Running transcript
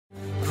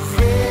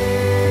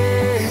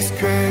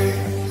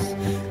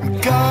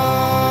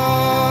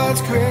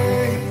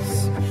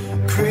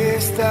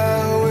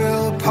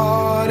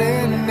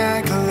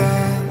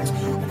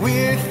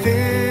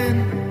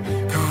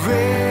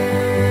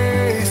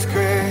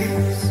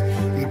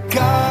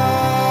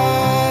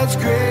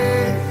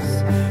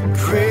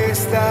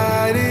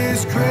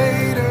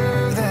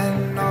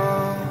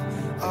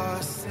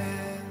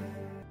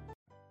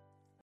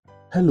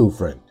Hello,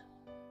 friend.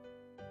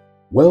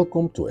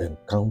 Welcome to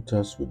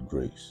Encounters with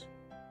Grace.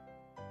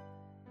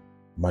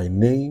 My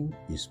name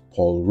is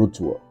Paul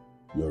Rutua,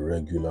 your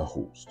regular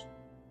host.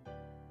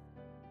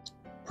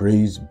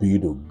 Praise be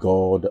to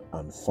God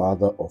and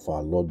Father of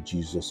our Lord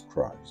Jesus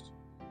Christ,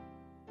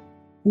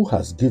 who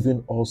has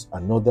given us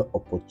another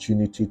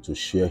opportunity to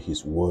share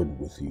His word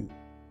with you.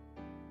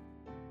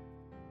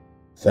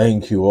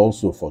 Thank you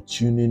also for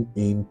tuning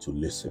in to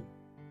listen.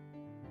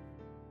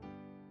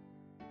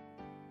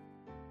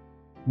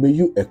 May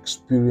you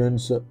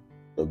experience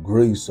the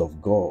grace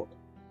of God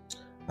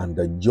and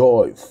the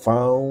joy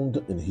found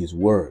in His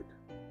word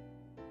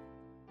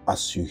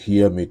as you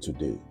hear me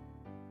today.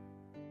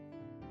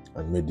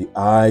 And may the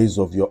eyes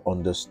of your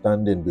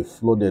understanding be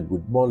flooded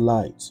with more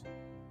light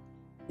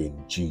in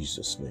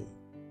Jesus' name.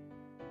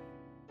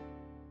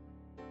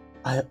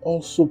 I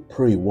also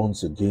pray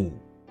once again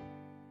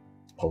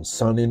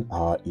concerning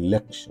our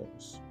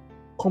elections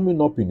coming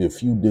up in a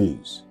few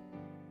days,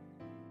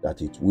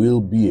 that it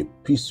will be a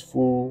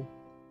peaceful,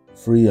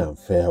 free and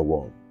fair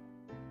one.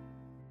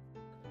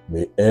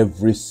 May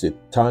every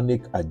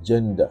satanic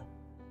agenda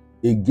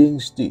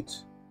against it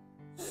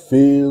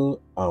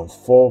fail and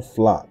fall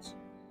flat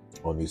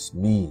on its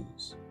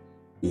knees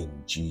in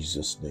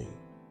Jesus' name.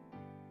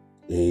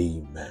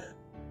 Amen.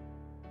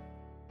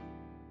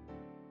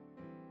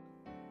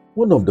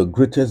 One of the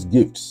greatest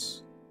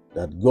gifts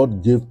that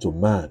God gave to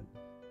man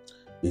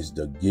is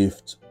the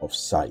gift of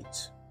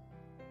sight.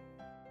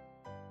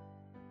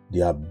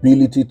 The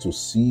ability to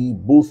see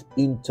both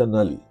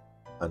internally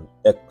and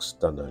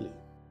externally.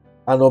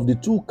 And of the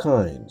two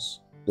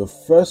kinds, the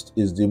first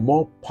is the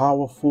more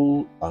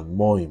powerful and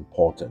more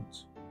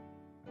important.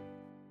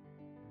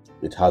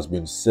 It has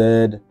been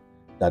said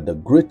that the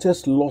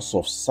greatest loss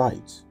of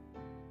sight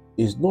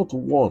is not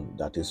one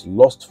that is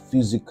lost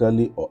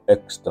physically or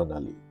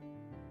externally,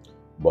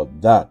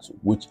 but that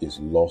which is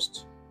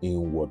lost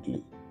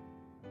inwardly.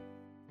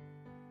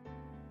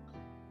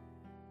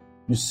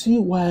 You see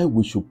why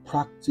we should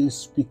practice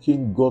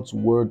speaking God's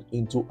word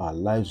into our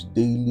lives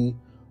daily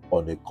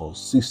on a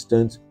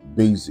consistent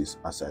basis,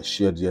 as I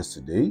shared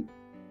yesterday?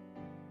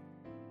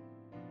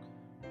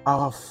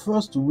 Our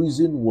first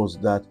reason was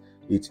that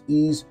it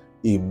is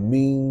a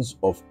means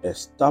of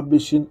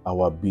establishing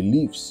our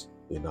beliefs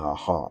in our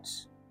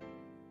hearts,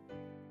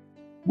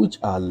 which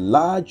are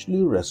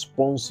largely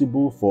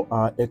responsible for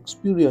our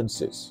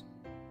experiences.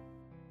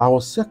 Our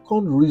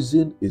second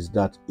reason is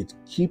that it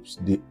keeps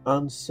the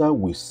answer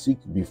we seek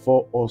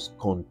before us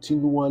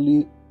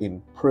continually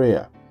in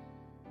prayer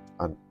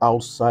and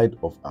outside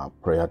of our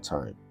prayer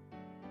time.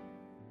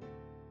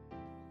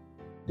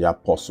 The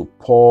Apostle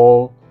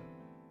Paul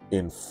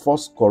in 1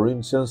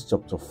 Corinthians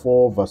chapter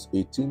 4 verse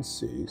 18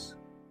 says,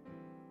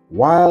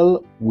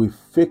 "While we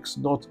fix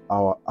not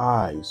our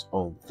eyes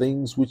on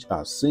things which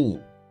are seen,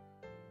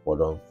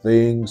 but on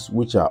things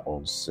which are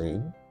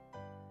unseen,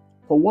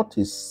 for what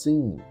is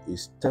seen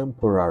is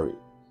temporary,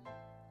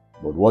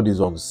 but what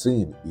is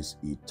unseen is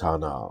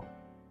eternal."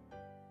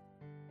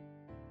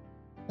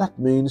 That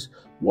means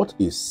what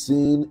is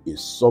seen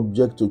is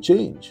subject to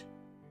change.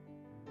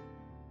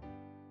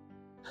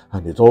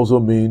 And it also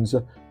means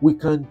we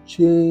can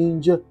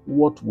change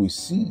what we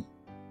see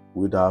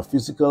with our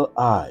physical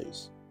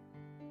eyes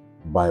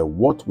by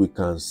what we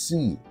can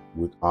see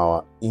with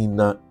our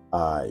inner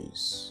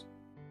eyes.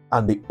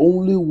 And the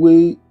only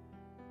way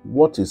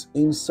what is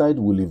inside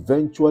will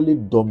eventually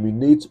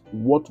dominate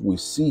what we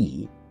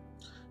see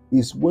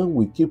is when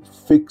we keep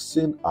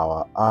fixing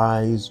our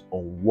eyes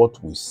on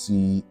what we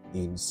see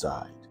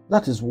inside.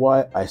 That is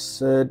why I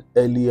said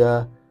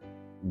earlier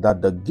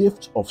that the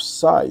gift of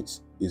sight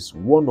is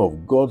one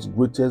of God's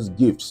greatest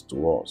gifts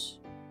to us,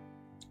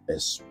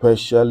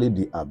 especially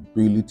the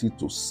ability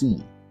to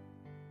see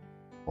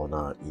on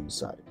our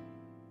inside.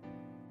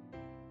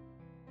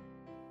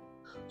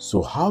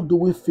 So how do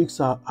we fix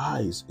our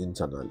eyes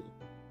internally?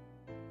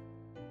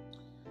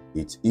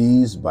 It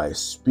is by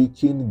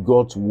speaking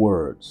God's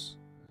words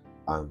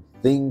and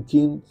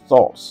thinking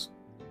thoughts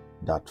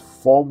that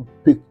form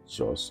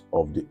pictures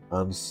of the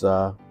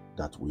answer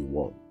that we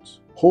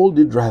want. Hold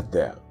it right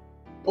there.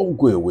 Don't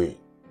go away.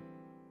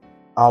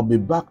 I'll be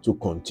back to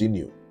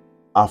continue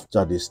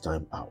after this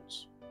time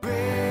out.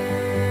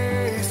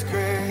 Grace,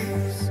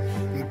 grace,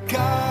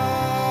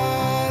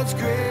 God's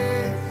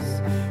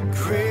grace,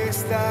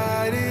 grace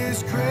that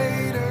is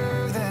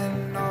greater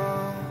than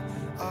all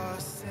our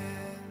sin.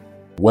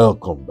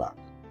 Welcome back.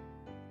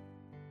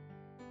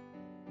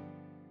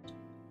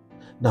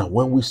 Now,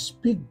 when we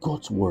speak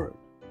God's word,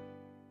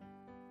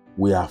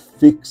 we are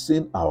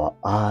fixing our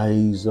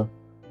eyes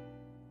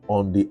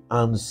on the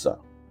answer,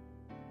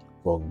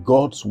 for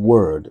God's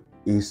word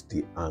is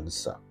the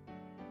answer.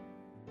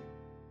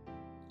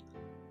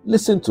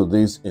 Listen to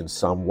this in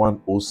Psalm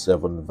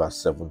 107 verse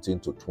 17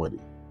 to 20.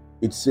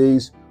 It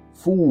says,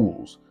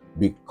 "Fools,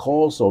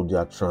 because of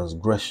their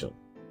transgression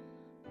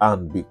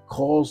and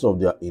because of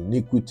their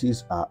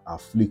iniquities are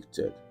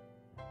afflicted.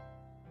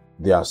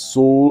 Their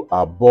soul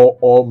abhor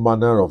all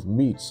manner of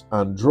meats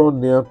and draw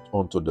near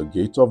unto the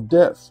gate of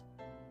death.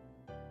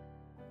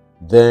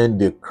 Then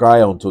they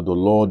cry unto the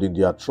Lord in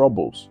their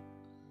troubles.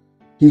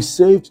 He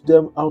saved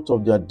them out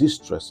of their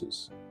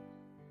distresses.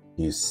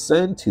 He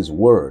sent his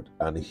word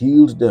and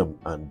healed them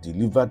and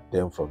delivered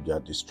them from their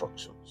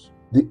destructions.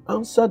 The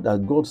answer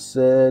that God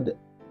said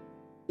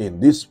in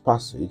this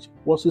passage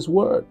was his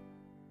word.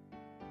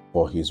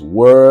 For his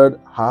word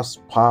has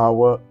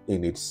power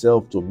in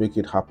itself to make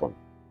it happen.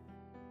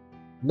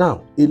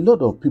 Now, a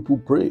lot of people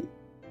pray.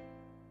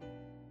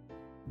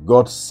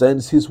 God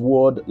sends his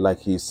word like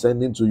he is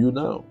sending to you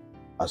now,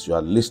 as you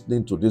are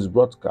listening to this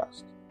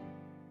broadcast.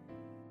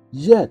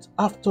 Yet,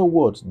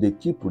 afterwards, they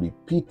keep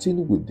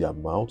repeating with their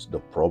mouths the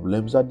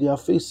problems that they are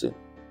facing.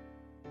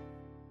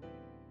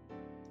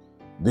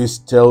 This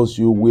tells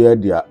you where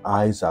their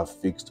eyes are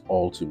fixed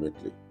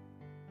ultimately.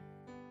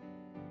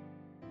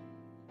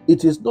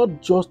 It is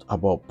not just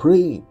about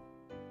praying.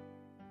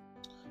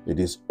 It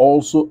is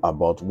also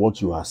about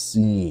what you are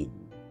seeing.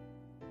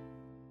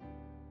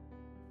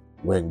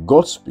 When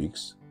God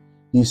speaks,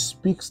 he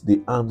speaks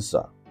the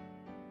answer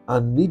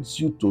and needs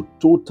you to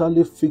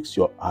totally fix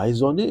your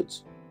eyes on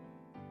it.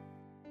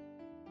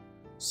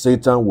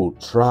 Satan will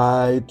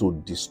try to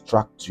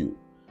distract you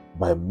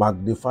by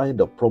magnifying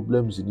the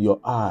problems in your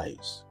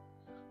eyes.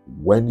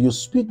 When you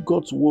speak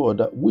God's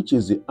word, which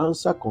is the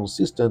answer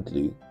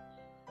consistently,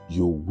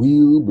 you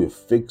will be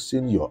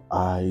fixing your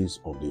eyes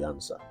on the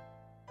answer.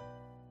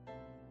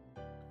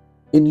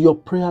 In your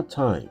prayer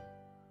time,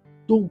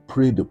 don't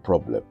pray the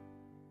problem.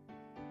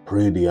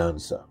 Pray the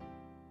answer.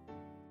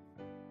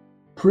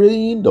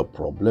 Praying the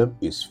problem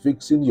is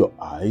fixing your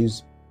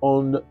eyes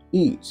on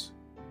it.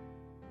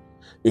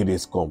 It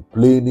is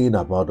complaining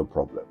about the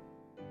problem.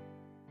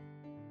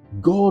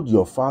 God,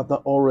 your Father,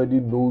 already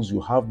knows you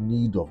have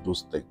need of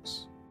those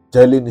things.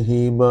 Telling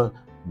him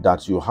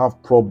that you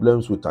have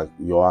problems with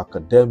your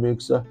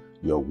academics,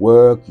 your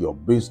work, your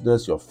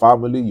business, your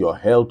family, your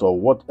health, or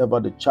whatever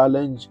the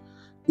challenge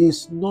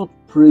is not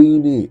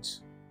praying it.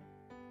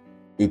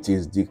 It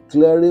is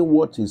declaring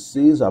what he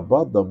says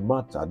about the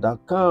matter that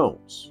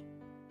counts.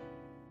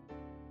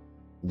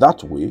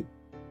 That way,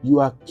 you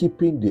are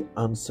keeping the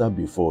answer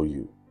before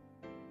you.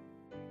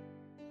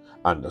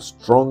 And the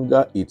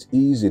stronger it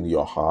is in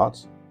your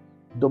heart,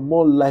 the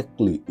more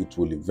likely it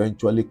will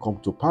eventually come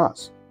to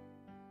pass,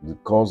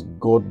 because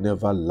God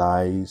never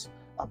lies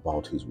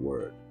about his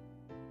word.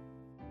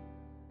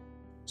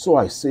 So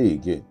I say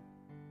again,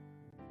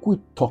 quit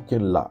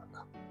talking lack.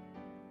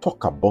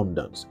 Talk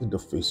abundance in the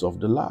face of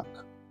the lack.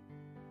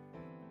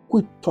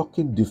 Quit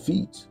talking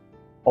defeat,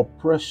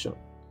 oppression,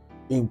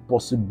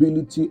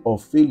 impossibility, or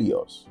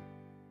failures.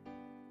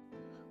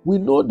 We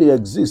know they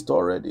exist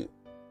already.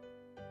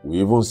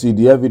 We even see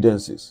the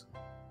evidences.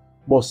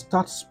 But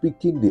start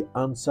speaking the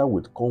answer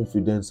with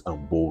confidence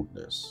and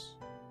boldness.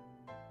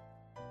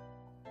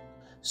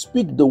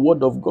 Speak the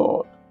word of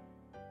God.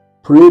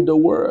 Pray the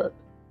word.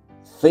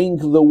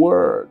 Think the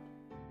word.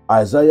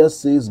 Isaiah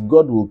says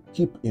God will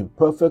keep in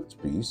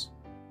perfect peace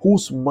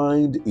whose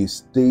mind is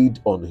stayed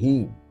on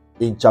him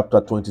in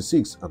chapter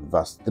 26 and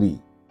verse 3.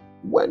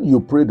 When you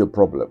pray the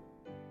problem,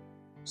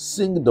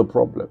 sing the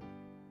problem,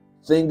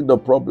 think the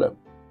problem,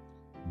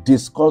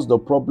 discuss the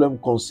problem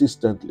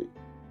consistently,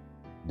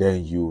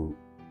 then you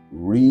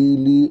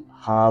really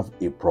have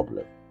a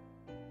problem.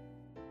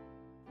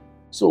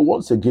 So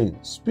once again,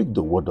 speak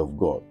the word of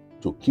God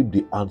to keep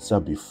the answer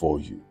before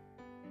you,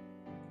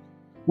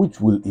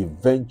 which will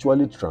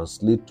eventually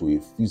translate to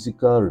a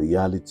physical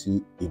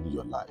reality in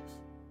your life.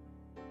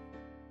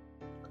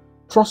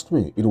 Trust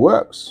me, it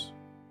works.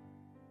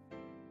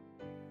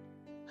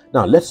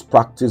 Now let's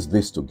practice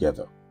this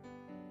together.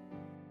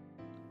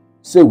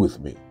 Say with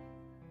me,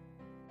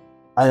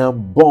 I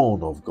am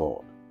born of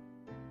God.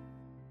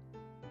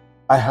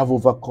 I have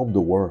overcome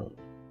the world.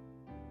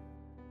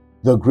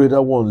 The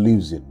greater one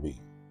lives in me.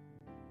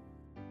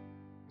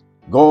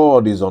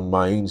 God is on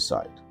my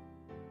inside.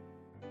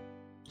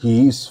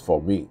 He is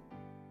for me.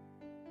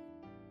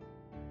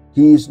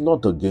 He is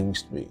not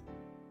against me.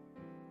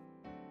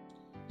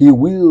 He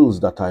wills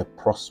that I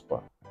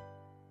prosper.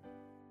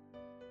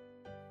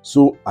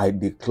 So I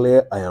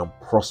declare I am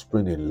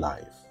prospering in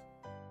life.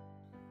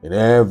 In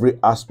every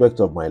aspect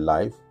of my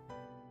life,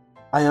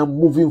 I am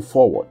moving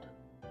forward.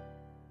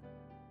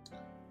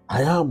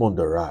 I am on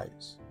the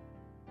rise.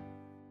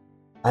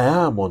 I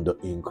am on the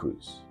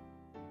increase.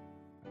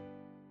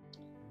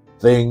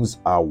 Things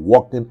are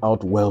working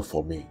out well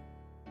for me.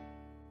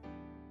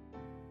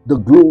 The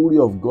glory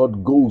of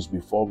God goes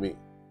before me.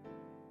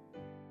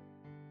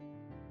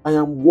 I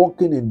am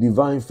walking in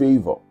divine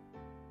favor.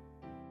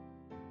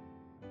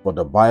 For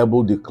the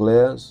Bible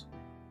declares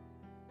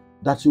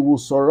that you will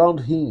surround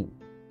him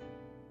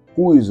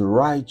who is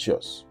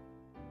righteous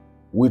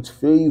with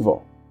favor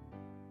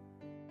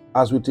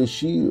as with a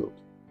shield.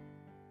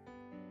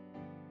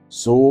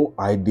 So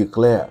I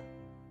declare,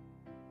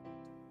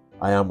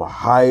 I am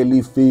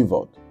highly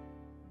favored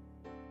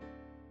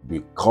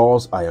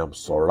because I am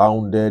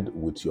surrounded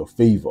with your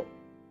favor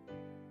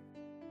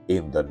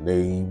in the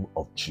name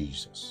of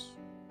Jesus.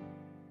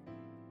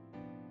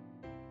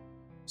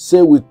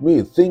 Say with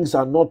me, things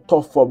are not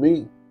tough for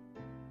me.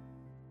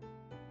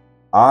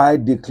 I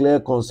declare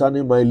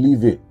concerning my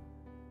living,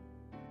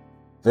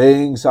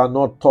 things are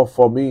not tough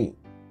for me.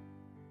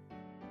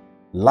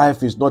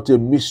 Life is not a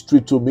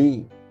mystery to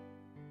me.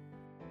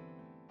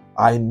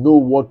 I know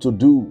what to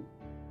do.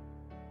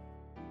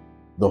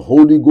 The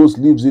Holy Ghost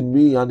lives in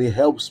me and He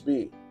helps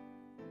me.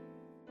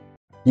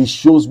 He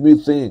shows me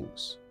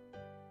things.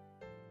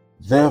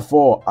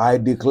 Therefore, I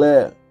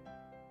declare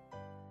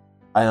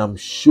I am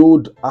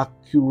showed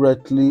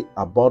accurately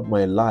about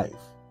my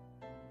life.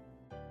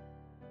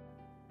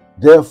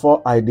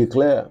 Therefore, I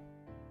declare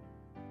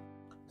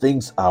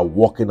things are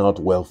working out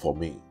well for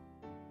me.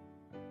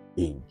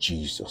 In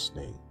Jesus'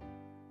 name.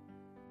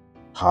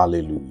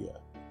 Hallelujah.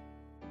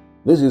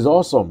 This is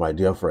awesome, my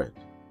dear friend.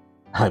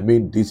 I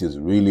mean, this is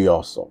really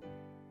awesome.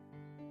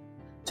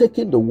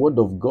 Taking the word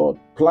of God,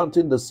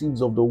 planting the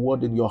seeds of the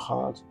word in your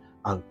heart,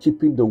 and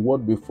keeping the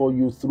word before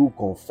you through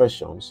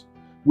confessions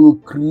will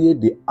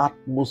create the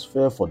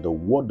atmosphere for the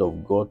word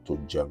of God to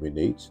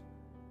germinate,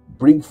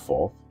 bring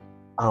forth,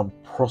 and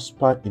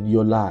prosper in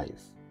your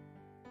life.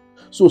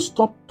 So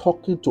stop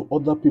talking to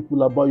other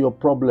people about your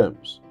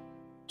problems.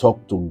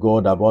 Talk to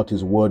God about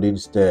His word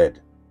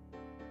instead.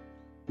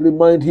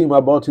 Remind Him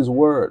about His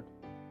word.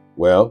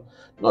 Well,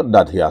 not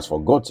that He has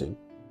forgotten,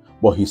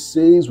 but He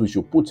says we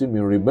should put Him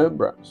in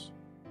remembrance.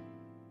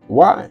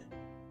 Why?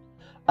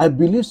 I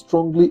believe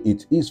strongly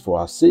it is for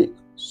our sake,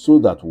 so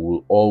that we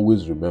will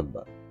always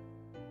remember.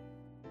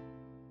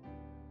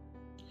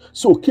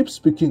 So keep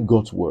speaking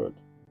God's word.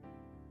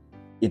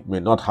 It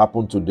may not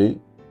happen today,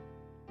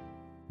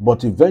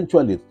 but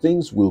eventually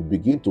things will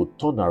begin to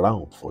turn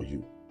around for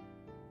you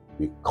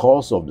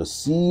because of the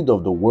seed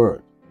of the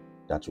word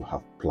that you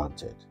have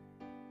planted.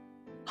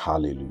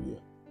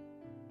 Hallelujah.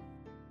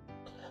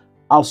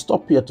 I'll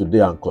stop here today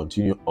and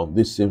continue on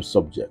this same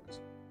subject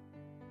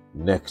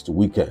next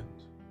weekend.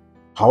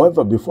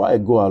 However, before I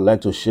go, I'd like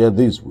to share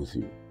this with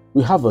you.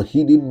 We have a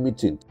hidden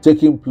meeting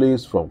taking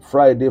place from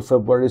Friday,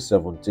 February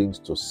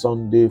 17th to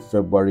Sunday,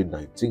 February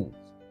 19th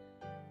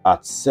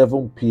at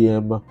 7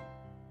 p.m.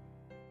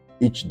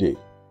 each day,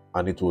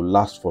 and it will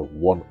last for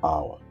 1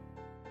 hour.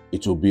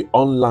 It will be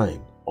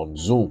online on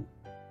Zoom.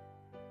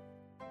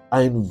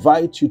 I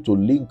invite you to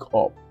link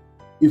up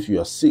if you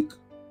are sick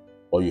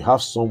or you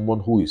have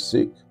someone who is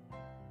sick.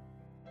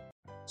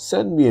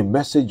 Send me a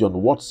message on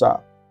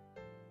WhatsApp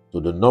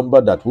to the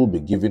number that will be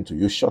given to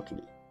you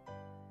shortly,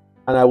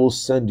 and I will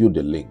send you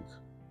the link.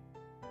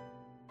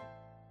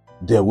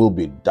 There will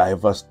be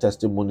diverse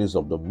testimonies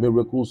of the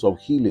miracles of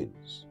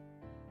healings.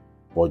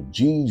 For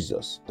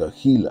Jesus, the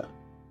healer,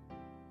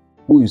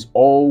 who is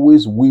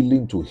always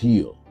willing to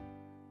heal,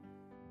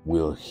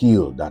 will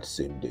heal that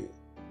same day.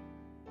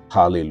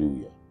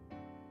 Hallelujah.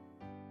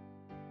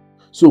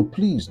 So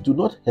please do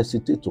not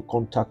hesitate to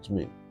contact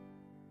me.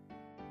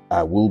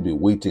 I will be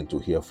waiting to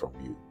hear from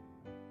you.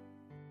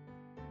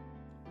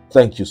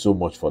 Thank you so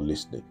much for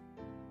listening.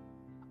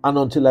 And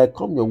until I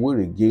come your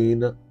way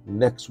again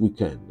next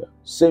weekend,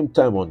 same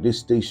time on this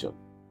station,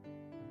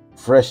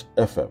 Fresh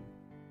FM,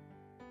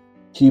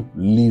 keep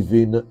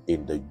living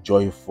in the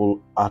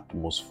joyful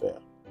atmosphere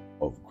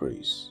of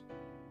grace.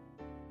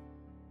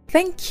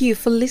 Thank you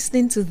for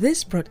listening to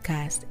this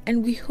broadcast,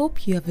 and we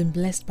hope you have been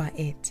blessed by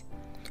it.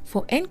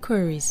 For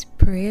enquiries,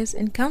 prayers,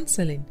 and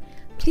counseling,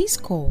 please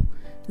call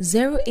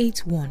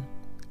 081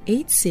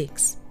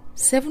 86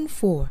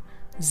 74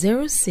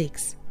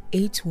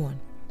 0681.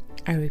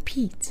 I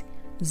repeat,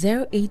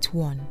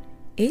 081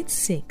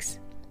 86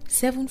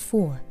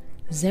 74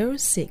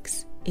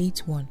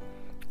 0681,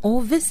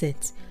 or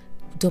visit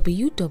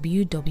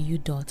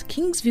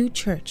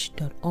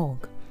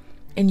www.kingsvillechurch.org,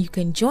 and you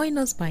can join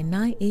us by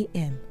 9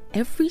 a.m.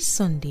 every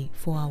Sunday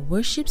for our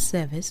worship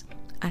service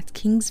at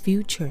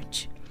Kingsville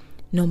Church,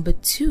 number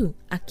 2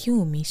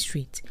 Akiwumi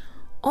Street,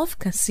 off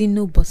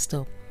Casino Bus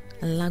Stop,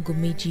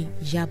 Alagomeji,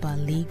 Yaba,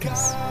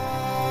 Lagos.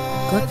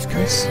 God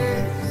bless you.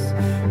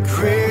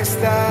 Grace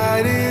that